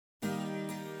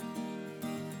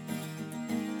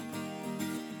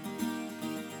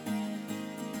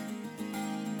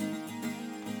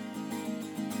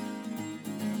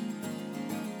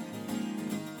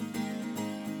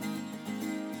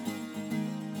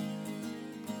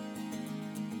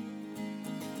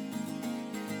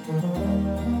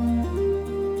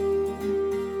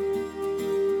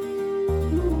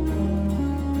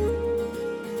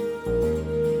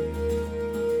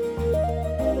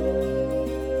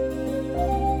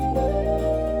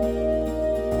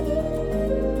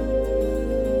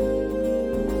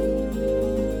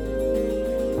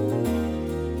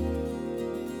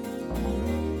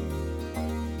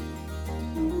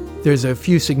There's a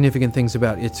few significant things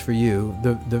about It's For You.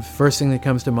 The first thing that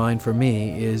comes to mind for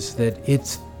me is that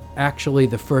it's actually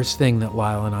the first thing that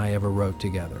Lyle and I ever wrote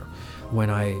together.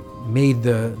 When I made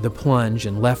the plunge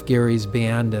and left Gary's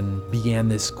band and began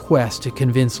this quest to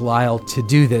convince Lyle to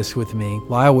do this with me,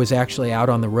 Lyle was actually out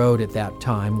on the road at that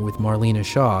time with Marlena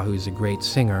Shaw, who's a great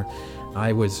singer.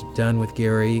 I was done with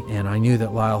Gary, and I knew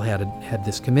that Lyle had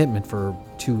this commitment for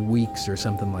 2 weeks or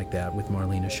something like that with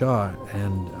Marlena Shaw.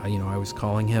 And I was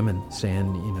calling him and saying,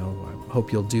 I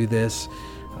hope you'll do this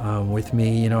with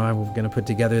me. I'm going to put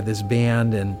together this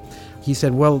band. And he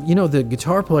said, well, the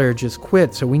guitar player just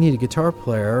quit, so we need a guitar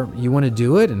player. You want to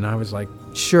do it? And I was like,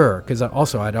 sure, because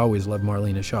I'd always loved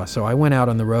Marlena Shaw. So I went out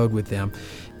on the road with them.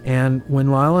 And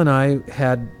when Lyle and I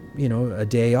had a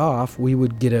day off, we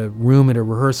would get a room at a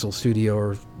rehearsal studio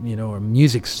or, a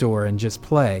music store and just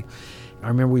play. I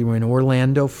remember we were in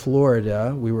Orlando,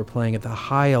 Florida. We were playing at the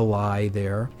Hi-Li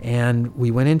there, and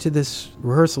we went into this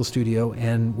rehearsal studio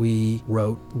and we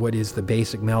wrote what is the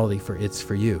basic melody for It's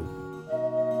For You.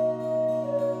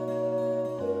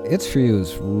 It's For You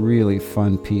is a really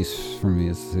fun piece for me.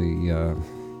 It's the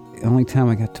only time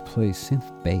I got to play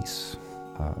synth bass,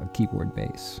 keyboard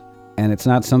bass. And it's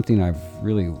not something I've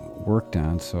really worked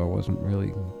on, so I wasn't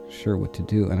really sure what to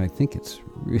do. And I think it's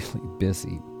really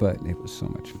busy, but it was so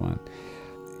much fun.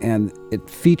 And it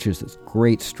features this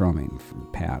great strumming from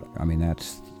Pat. I mean,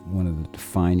 that's one of the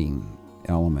defining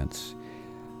elements.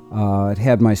 It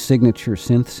had my signature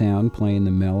synth sound playing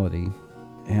the melody.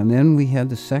 And then we had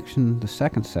the second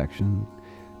section,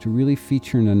 to really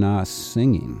feature Nana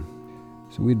singing.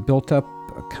 So we'd built up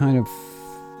a kind of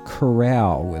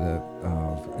chorale with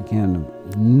again,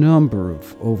 a number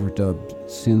of overdubbed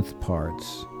synth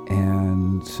parts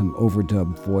and some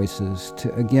overdubbed voices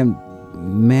to, again,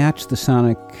 match the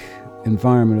sonic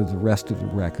environment of the rest of the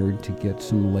record, to get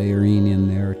some layering in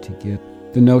there, to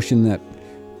get the notion that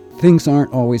things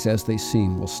aren't always as they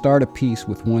seem. We'll start a piece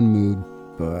with one mood,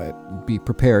 but be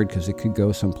prepared because it could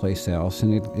go someplace else,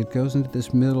 and it goes into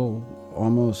this middle,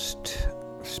 almost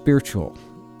spiritual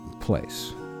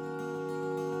place.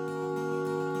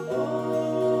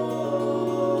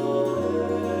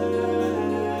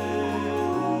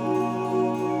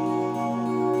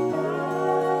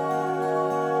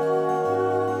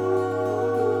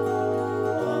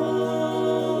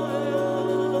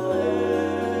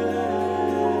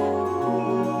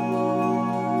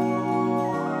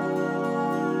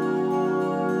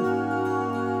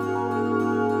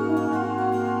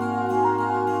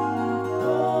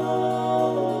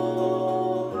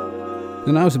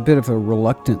 And I was a bit of a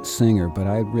reluctant singer, but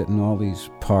I had written all these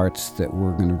parts that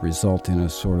were going to result in a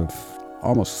sort of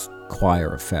almost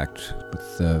choir effect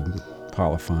with the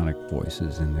polyphonic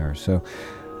voices in there. So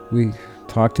we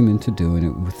talked him into doing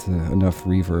it with enough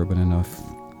reverb and enough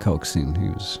coaxing. He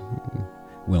was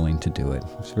willing to do it.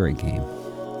 It was very game.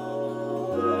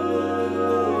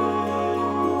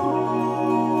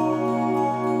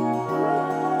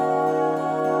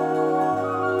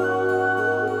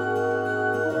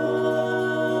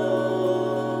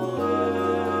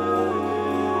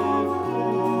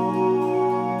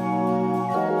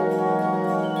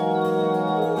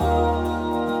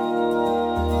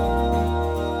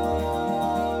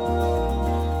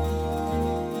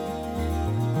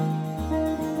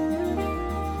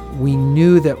 We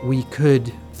knew that we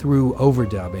could, through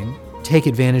overdubbing, take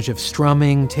advantage of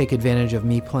strumming, take advantage of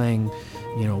me playing,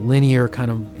 linear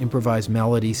kind of improvised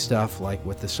melody stuff, like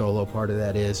what the solo part of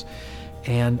that is.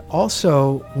 And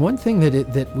also, one thing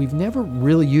that we've never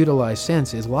really utilized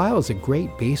since is Lyle is a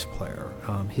great bass player.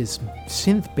 His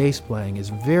synth bass playing is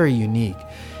very unique,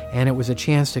 and it was a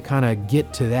chance to kind of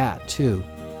get to that too.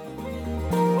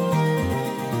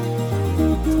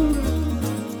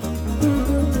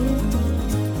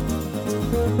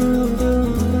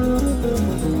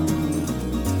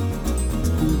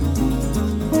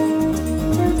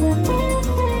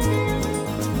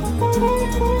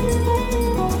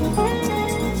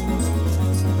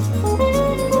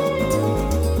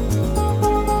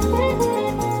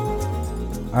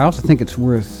 I also think it's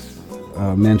worth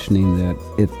mentioning that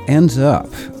it ends up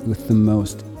with the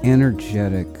most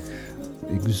energetic,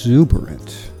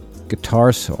 exuberant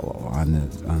guitar solo on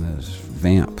this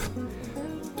vamp.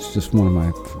 It's just one of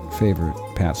my favorite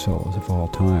Pat solos of all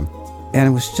time. And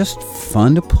it was just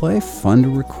fun to play, fun to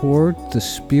record. The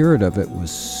spirit of it was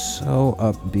so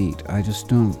upbeat. I just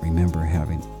don't remember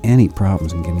having any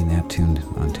problems in getting that tuned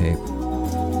on tape.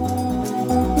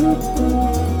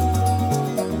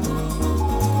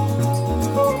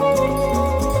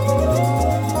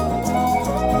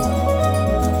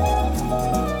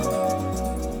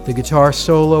 The guitar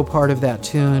solo part of that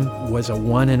tune was a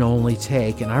one and only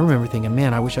take, and I remember thinking,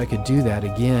 man, I wish I could do that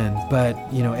again. But,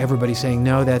 everybody's saying,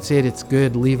 no, that's it, it's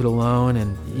good, leave it alone.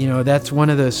 And, that's one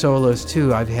of those solos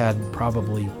too. I've had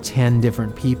probably 10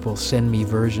 different people send me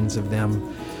versions of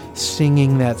them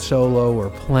singing that solo or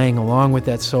playing along with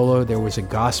that solo. There was a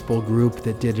gospel group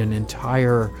that did an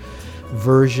entire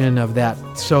version of that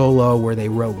solo where they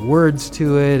wrote words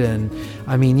to it. And,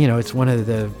 it's one of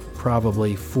the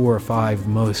probably 4 or 5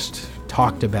 most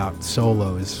talked about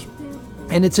solos.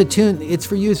 And it's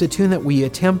for you is a tune that we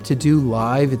attempt to do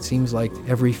live, it seems like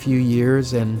every few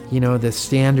years, and the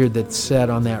standard that's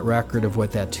set on that record of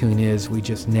what that tune is, we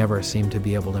just never seem to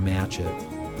be able to match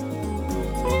it.